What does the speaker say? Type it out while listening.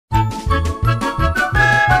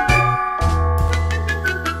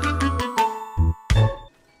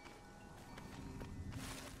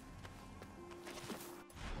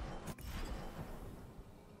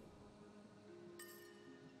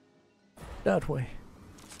that way.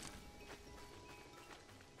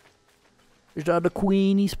 Is that the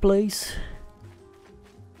Queenie's place?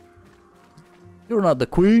 You're not the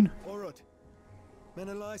Queen. Alright.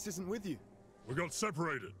 Menelaus isn't with you. We got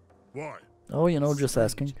separated. Why? Oh, you know, just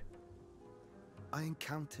asking. I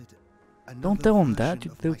encountered another Don't tell him version that.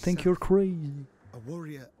 of They'll think you're myself. crazy. A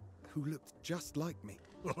warrior who looked just like me.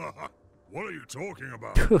 What are you talking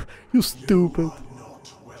about? You stupid.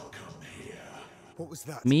 Not welcome here. What was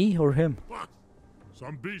that? Me or him? What?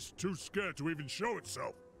 Some beast too scared to even show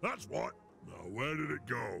itself. That's what. Now where did it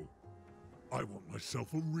go? I want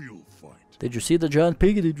myself a real fight. Did you see the giant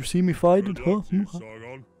pig? Did you see me fight it? Good Huh? luck to you,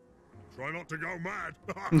 Sargon. Try not to go mad.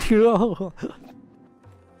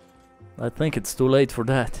 I think it's too late for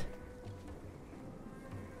that.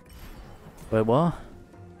 Wait, what?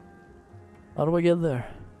 How do I get there?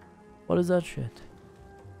 What is that shit?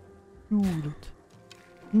 Shoot it.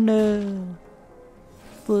 No.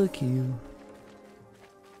 Fuck you.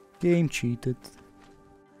 Game cheated.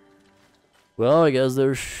 Well, I guess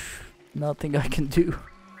there's nothing I can do.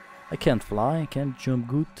 I can't fly, I can't jump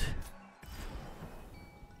good.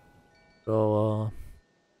 So,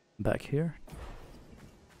 back here.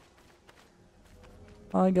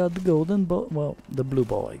 I got the golden bow, well, the blue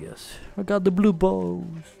bow, I guess. I got the blue bows.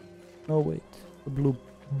 Oh wait, the blue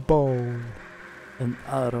bow. An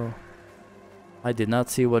arrow. I did not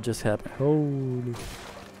see what just happened. Holy.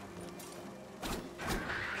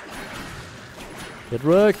 Get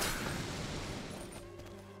wrecked.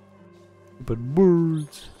 But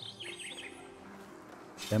birds.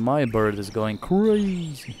 And my bird is going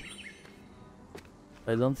crazy.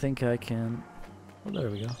 I don't think I can. Oh, there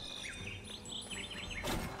we go.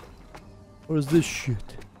 What is this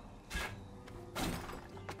shit?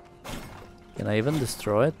 Can I even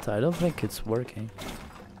destroy it? I don't think it's working.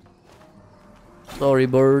 Sorry,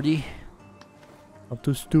 birdie. I'm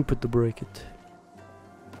too stupid to break it.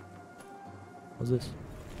 What's this?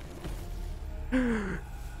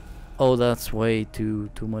 Oh, that's way too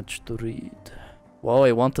much to read. Wow,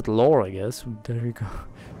 I wanted lore, I guess. There you go.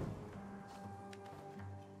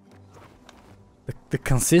 The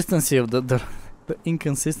consistency of the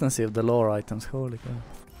inconsistency of the lore items. Holy cow!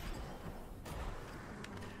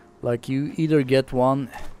 Like you either get one.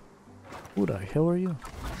 Who the hell are you?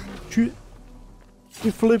 Shit!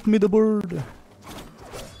 You flipped me the bird.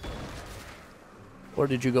 Where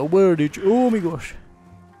did you go? Where did you? Oh my gosh!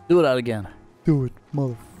 Do that again. Do it,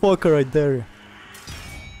 motherfucker! I dare you.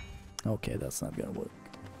 Okay, that's not gonna work.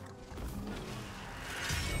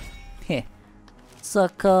 Heh.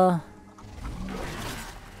 Sucker.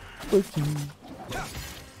 Okay.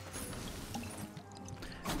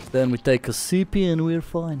 Then we take a CP and we're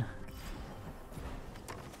fine.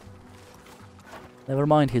 Never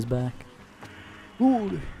mind, he's back.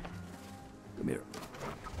 Ooh. Come here.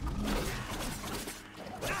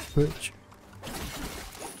 Bitch.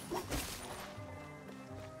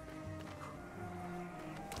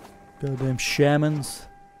 Goddamn shamans.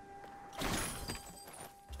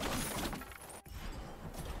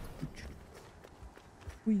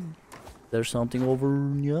 There's something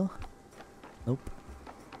over here? Nope.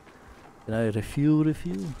 Can I refuel?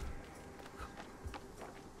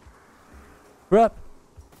 Crap!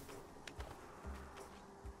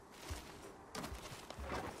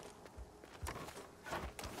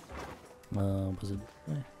 Was it?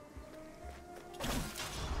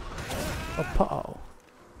 Oh, pow!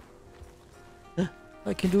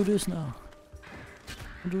 I can do this now.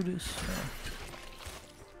 I can do this.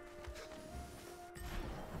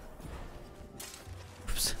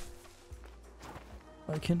 Oops.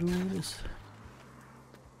 I can do this.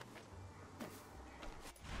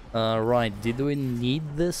 Right, did we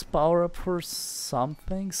need this power up for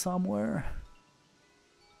something somewhere?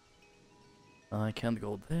 I can't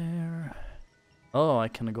go there. Oh, I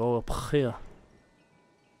can go up here.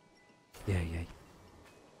 Yeah.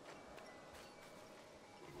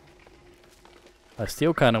 I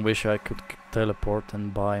still kind of wish I could teleport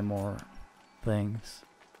and buy more things.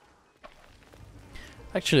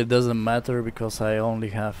 Actually, it doesn't matter because I only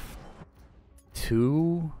have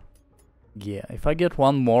 2. Yeah, if I get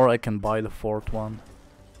one more, I can buy the 4th one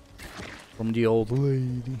from the old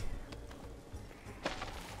lady.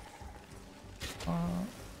 Oh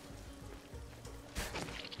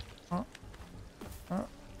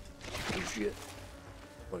shit.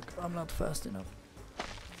 Look, I'm not fast enough.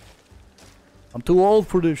 I'm too old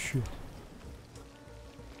for this shit.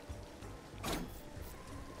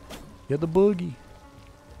 Get the boogie.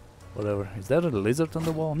 Whatever. Is that a lizard on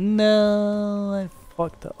the wall? No, I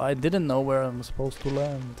fucked up. I didn't know where I'm supposed to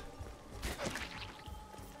land.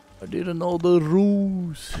 I didn't know the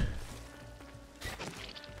rules.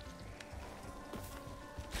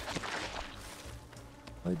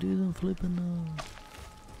 I didn't flip enough.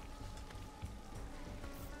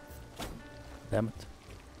 Damn it.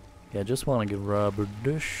 Yeah, I just want to get rubber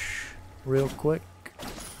dish real quick.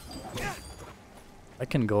 I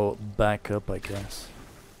can go back up, I guess.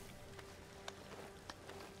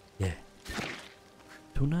 Yeah.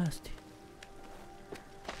 Too nasty.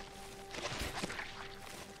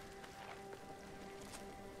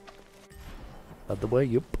 By the way,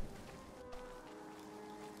 yup.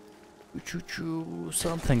 Choo choo.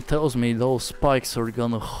 Something tells me those spikes are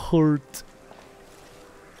gonna hurt.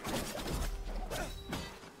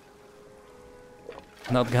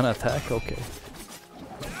 Not gonna attack? Okay.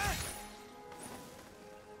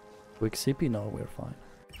 Quick CP? No, we're fine.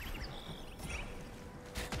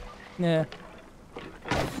 Yeah.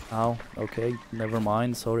 Ow. Okay, never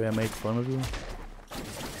mind. Sorry I made fun of you.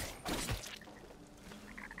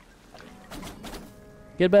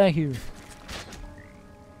 Get back here.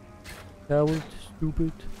 Coward,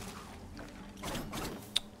 stupid.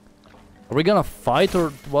 Are we gonna fight or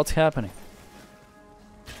what's happening?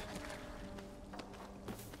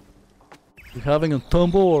 You having a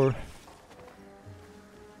tumble or?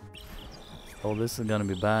 Oh, this is gonna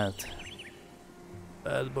be bad.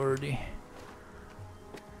 Bad birdie.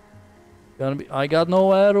 Gonna be. I got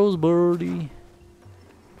no arrows, birdie.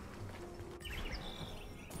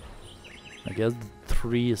 I guess the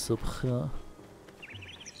 3 is up here.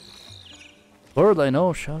 Bird, I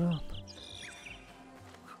know, shut up.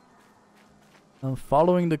 I'm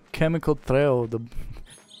following the chemical trail, the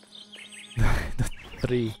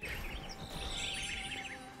 3.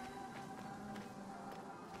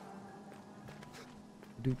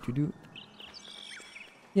 Do.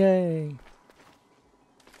 Yay!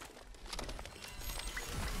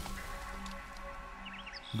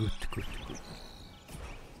 Good.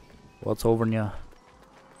 What's over now?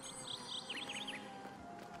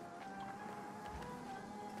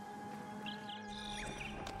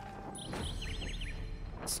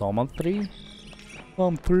 Someone 3?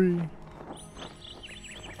 I'm 3.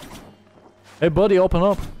 Hey buddy, open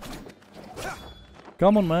up.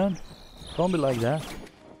 Come on, man. Don't be like that.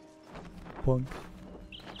 Punk.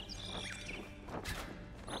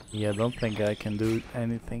 Yeah, I don't think I can do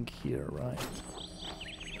anything here, right?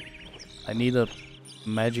 I need a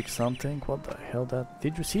magic something. What the hell that?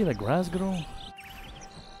 Did you see the grass grow?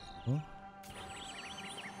 Huh?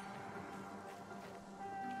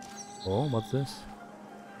 Oh, what's this?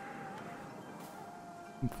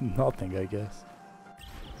 Nothing, I guess.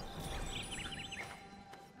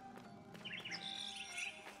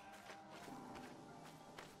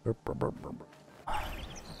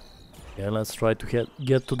 Yeah, let's try to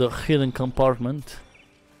get to the hidden compartment.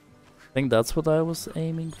 I think that's what I was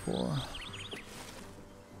aiming for.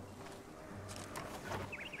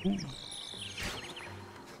 Ooh.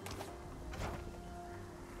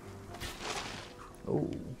 Oh.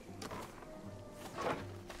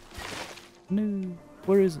 No.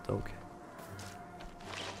 Where is it? Okay.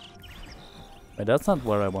 Wait, that's not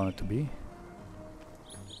where I want it to be.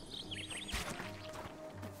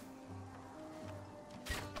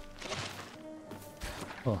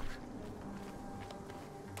 Oh.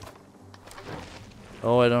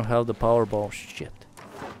 Oh, I don't have the power ball. Shit.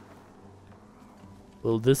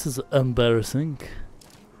 Well, this is embarrassing.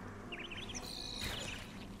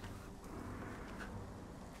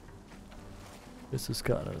 This is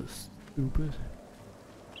kind of stupid.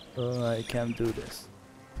 I can't do this.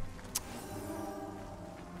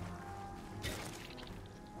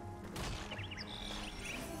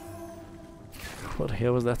 What the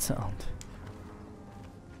hell was that sound?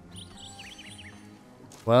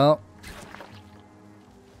 Well,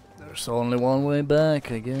 there's only one way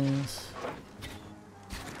back, I guess.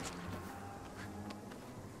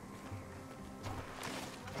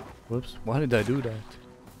 Whoops, why did I do that?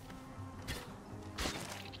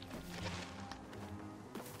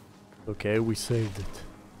 Okay, we saved it.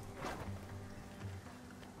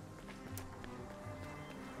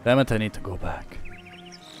 Damn it, I need to go back.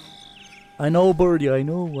 I know, birdie, I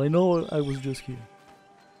know I was just here.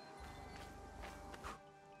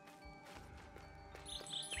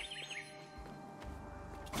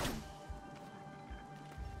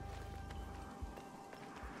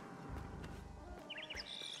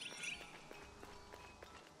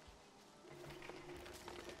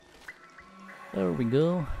 There we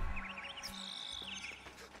go.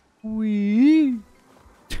 Wee.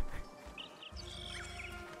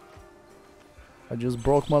 I just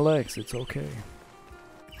broke my legs, it's okay.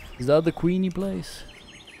 Is that the Queenie place?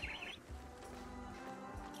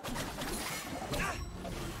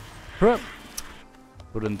 Crap!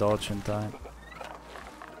 Couldn't dodge in time.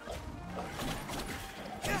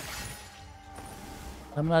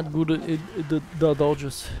 I'm not good at the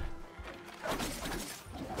dodges.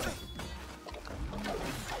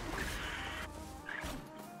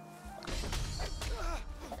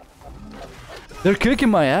 They're kicking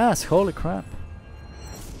my ass, holy crap.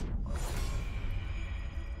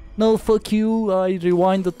 No, fuck you, I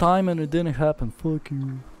rewind the time and it didn't happen, fuck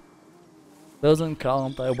you. Doesn't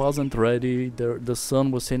count, I wasn't ready, the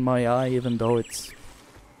sun was in my eye even though it's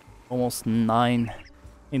almost 9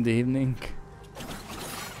 in the evening.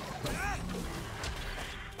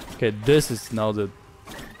 Okay, this is now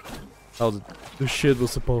how the shit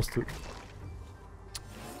was supposed to.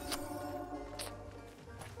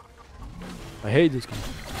 I hate this guy.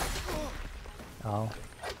 Ow.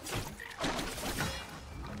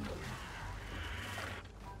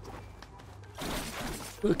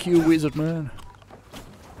 Fuck you, wizard man.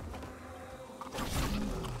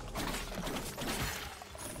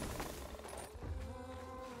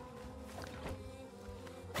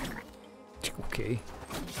 Okay.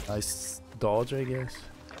 Nice dodge, I guess.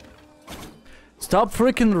 Stop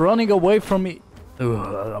freaking running away from me.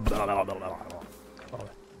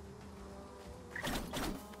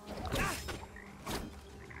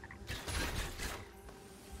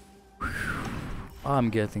 I'm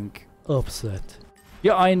getting upset.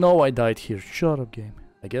 Yeah, I know I died here. Shut up, game.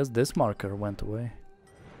 I guess this marker went away.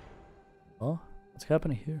 Oh, what's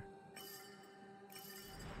happening here?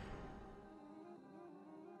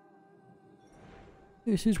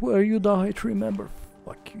 This is where you died, remember?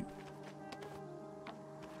 Fuck you.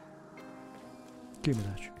 Give me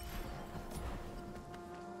that shit.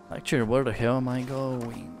 Actually, where the hell am I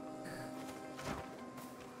going?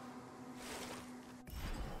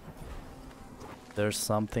 There's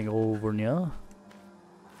something over near.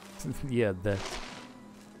 Yeah, that.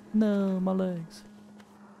 No, my legs.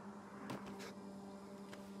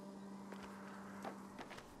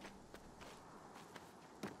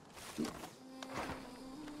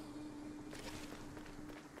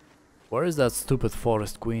 Where is that stupid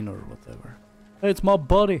forest queen or whatever? Hey, it's my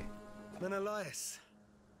buddy. Menelaus,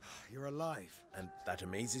 you're alive. And that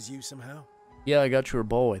amazes you somehow? Yeah, I got your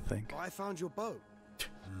bow, I think. I found your bow.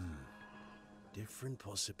 Different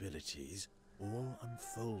possibilities, all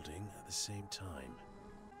unfolding at the same time.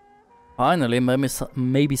 Finally,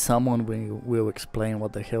 maybe someone will explain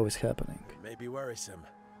what the hell is happening. It may be worrisome,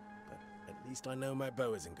 but at least I know my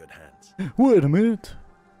bow is in good hands. Wait a minute.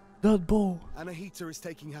 That bow. Anahita is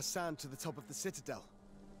taking Hassan to the top of the citadel.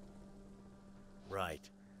 Right.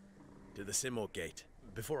 To the Simor Gate.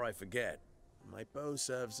 Before I forget, my bow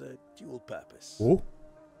serves a dual purpose. Oh?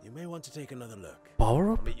 You may want to take another look. Power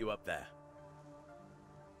I'll up? meet you up there.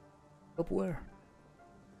 Up where?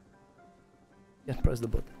 Yeah, press the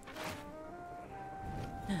button.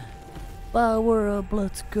 Power up,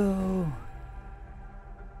 let's go.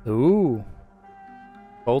 Ooh.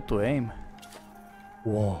 Hold to aim.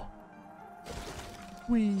 Whoa.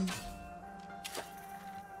 Wee.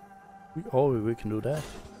 Oh, we can do that.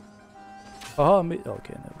 Oh,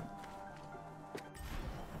 okay,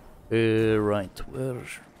 never. Right, where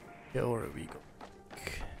we go?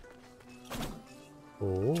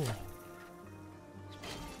 Oh.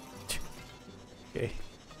 Okay,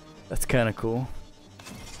 that's kind of cool.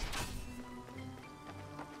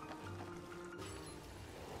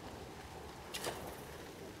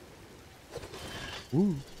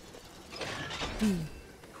 Ooh.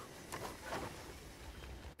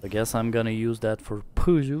 I guess I'm gonna use that for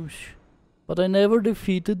puzzles, but I never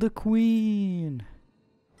defeated the queen.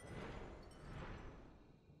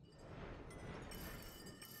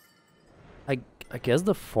 I guess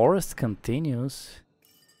the forest continues.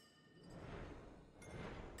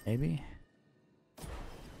 Maybe.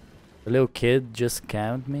 The little kid just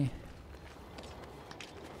scammed me.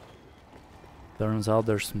 Turns out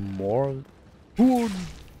there's more. Ooh.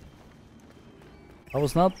 I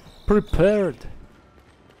was not prepared.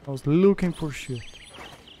 I was looking for shit.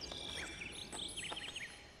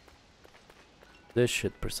 This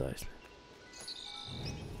shit precisely.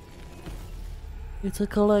 It's a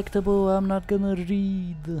collectible, I'm not gonna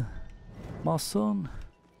read. My son.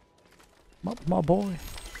 My boy.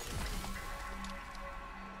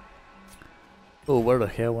 Oh, where the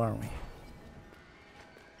hell are we?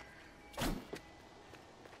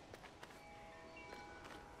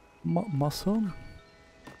 My son?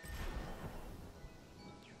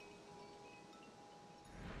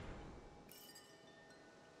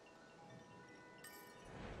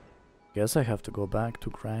 Guess I have to go back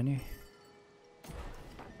to Granny.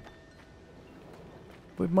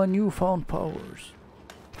 With my newfound powers.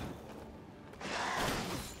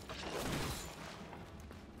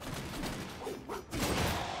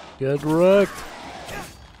 Get wrecked!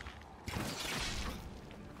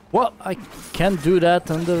 What? I can't do that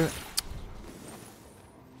under...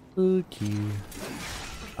 Okay.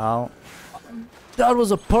 Ow. That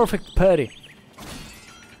was a perfect parry.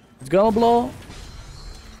 It's gonna blow.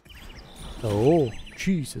 Oh,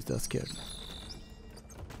 Jesus, that scared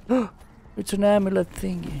me. It's an amulet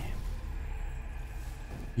thingy.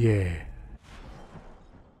 Yeah.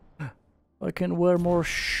 I can wear more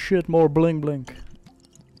shit, more bling bling.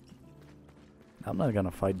 I'm not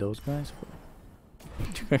gonna fight those guys.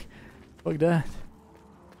 Fuck that.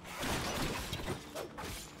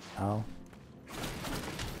 Ow.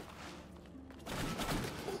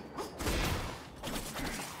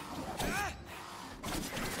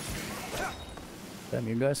 Damn,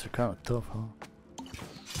 you guys are kind of tough, huh?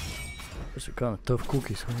 Those are kind of tough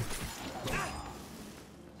cookies, huh?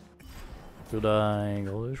 Should I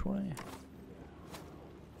go this way?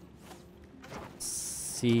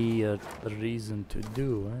 See a reason to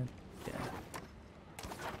do, right? Yeah.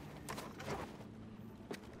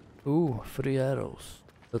 Ooh, 3 arrows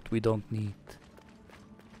that we don't need.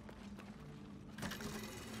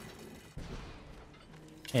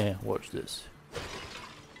 Yeah, watch this.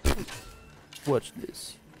 Watch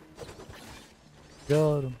this.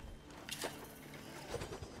 Got him.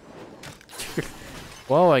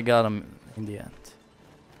 Wow, I got him in the end.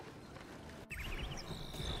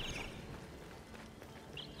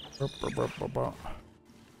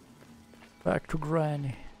 Back to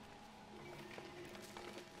Granny.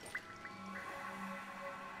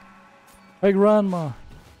 Hey, Grandma.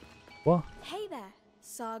 What? Hey there,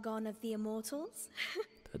 Sargon of the Immortals.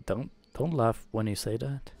 Don't laugh when you say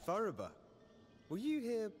that. Fariba, were you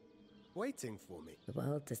here waiting for me? The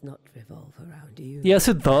world does not revolve around you. Yes,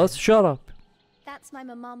 it does. Shut up. That's my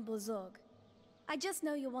Maman Bozorg. I just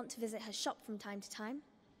know you'll want to visit her shop from time to time.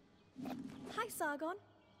 Hi, Sargon.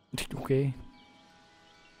 Okay.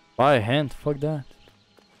 Buy a hand. Fuck that.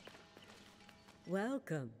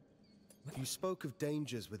 Welcome. You spoke of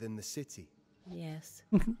dangers within the city. Yes.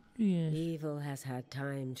 Yes. Evil has had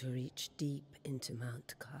time to reach deep into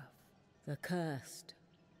Mount Kaf. The cursed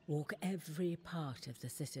walk every part of the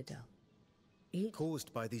citadel.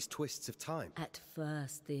 Caused by these twists of time. At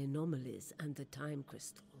first, the anomalies and the time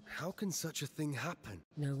crystal. How can such a thing happen?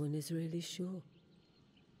 No one is really sure.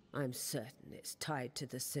 I'm certain it's tied to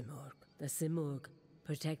the Simorg. The Simorg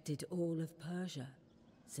protected all of Persia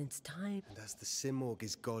since time. And as the Simorg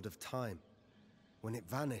is god of time, when it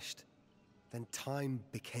vanished, then time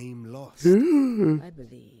became lost. I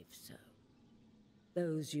believe so.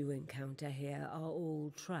 Those you encounter here are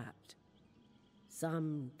all trapped.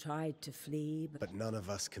 Some tried to flee, But none of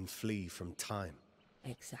us can flee from time.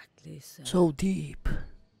 Exactly so. So deep.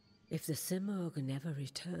 If the Simorg never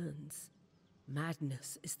returns,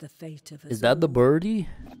 madness is the fate of us. Is that the all. birdie?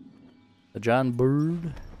 The giant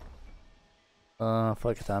bird?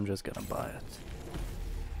 Fuck it, I'm just gonna buy it.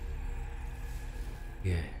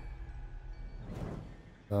 Yeah.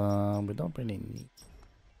 We don't really need.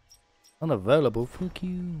 Unavailable, fuck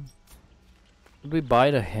you. Did we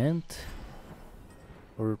buy the hint?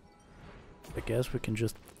 Or I guess we can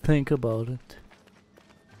just think about it.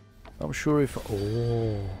 I'm sure if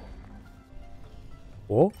oh.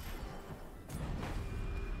 What?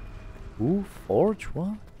 Ooh, forge?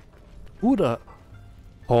 What? Who the?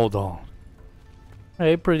 Hold on.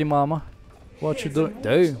 Hey, pretty mama. What you doing?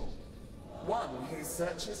 Damn. One who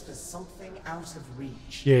searches for something out of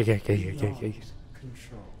reach. Yeah.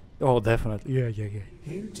 Control. Oh, definitely. Yeah.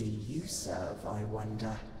 Who do you serve, I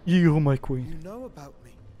wonder? You, my queen. You know about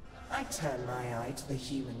me. I turn my eye to the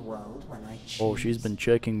human world when I choose. Oh, she's been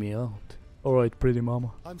checking me out. Alright, pretty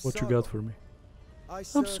mama. I'm What you sorry. got for me? I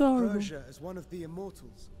serve sorry. Persia as one of the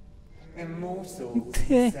immortals. Immortals,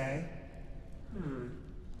 you say?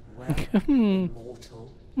 Well,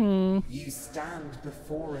 immortal. You stand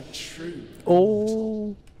before a true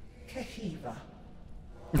Oh. Kahiva.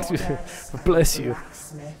 Goddess and Bless you.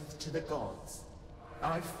 blacksmith to the gods.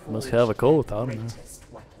 I've Must forged have a coat, their I don't know. greatest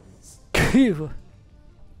weapons. Kiva.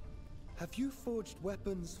 Have you forged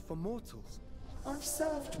weapons for mortals? I've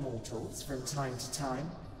served mortals from time to time.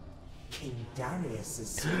 King Darius has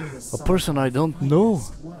seen the A sun person I don't finest know.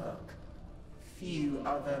 Work. Few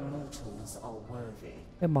other mortals are worthy.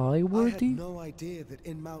 Am I I had worthy? no idea that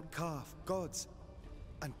in Mount Kaf, gods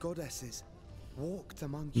and goddesses walked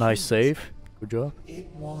among Nice humans. save. Good job. It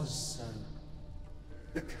was so.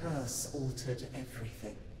 The curse altered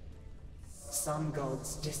everything. Some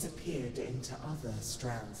gods disappeared into other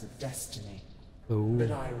strands of destiny, but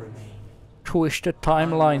Oh. I remain. Twisted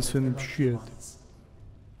I'm one timelines of the and lucky shit. ones.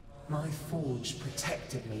 My forge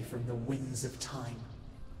protected me from the winds of time.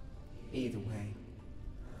 Either way,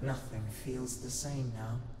 Nothing feels the same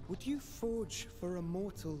now. Would you forge for a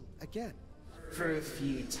mortal again? For a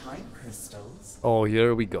few time crystals, Oh,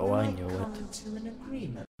 here we go, we I might knew come it. to an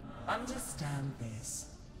agreement. Understand this.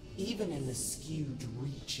 Even in the skewed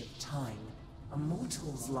reach of time, a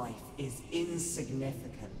mortal's life is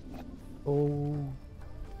insignificant. Oh.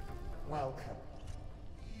 Welcome.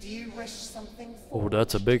 Do you wish something Oh,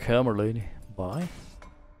 that's a forged? big hammer, lady. Bye.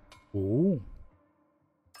 Oh.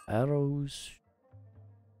 Arrows.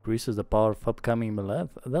 Increases the power of upcoming melee.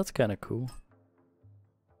 That's kind of cool.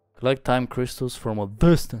 Collect time crystals from a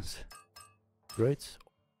distance. Great.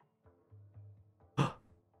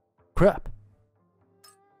 Crap.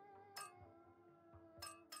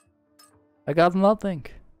 I got nothing.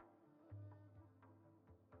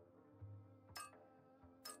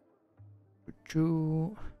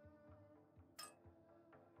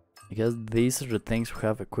 I guess these are the things we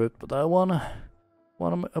have equipped, but I wanna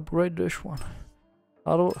upgrade this one.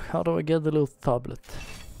 How do I get the little tablet?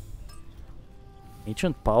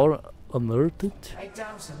 Ancient power unearthed? I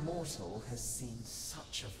doubt a mortal has seen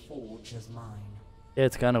such a forge as mine. Yeah,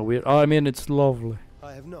 it's kind of weird. Oh, I mean, it's lovely.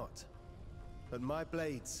 I have not. But my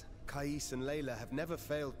blades, Kais and Layla, have never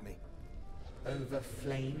failed me. Over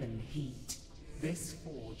flame and heat, this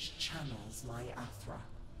forge channels my Athra.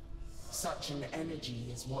 Such an energy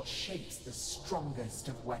is what shapes the strongest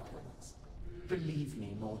of weapons. Believe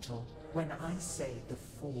me, mortal, when I say the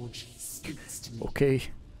forge speaks to me. Okay,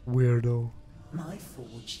 weirdo. My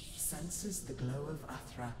forge senses the glow of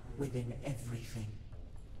Athra within everything.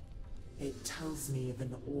 It tells me of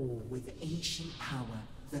an ore with ancient power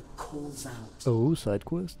that calls out. Oh, side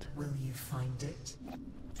quest. Will you find it?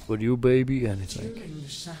 For you, baby, anything. During the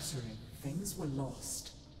shattering, things were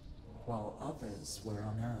lost, while others were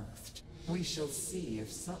unearthed. We shall see if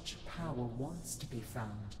such power wants to be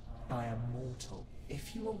found by a mortal.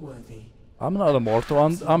 If you are worthy. I'm not immortal.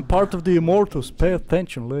 I'm part of the immortals. Pay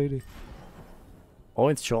attention, lady. Oh,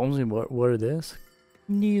 it shows me where it is.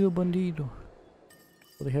 Nido bandido.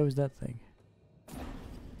 What the hell is that thing?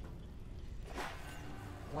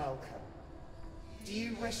 Welcome. Do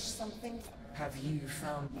you wish something? Have you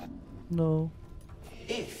found? No.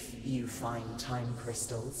 If you find time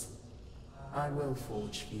crystals, I will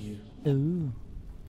forge for you. Ooh.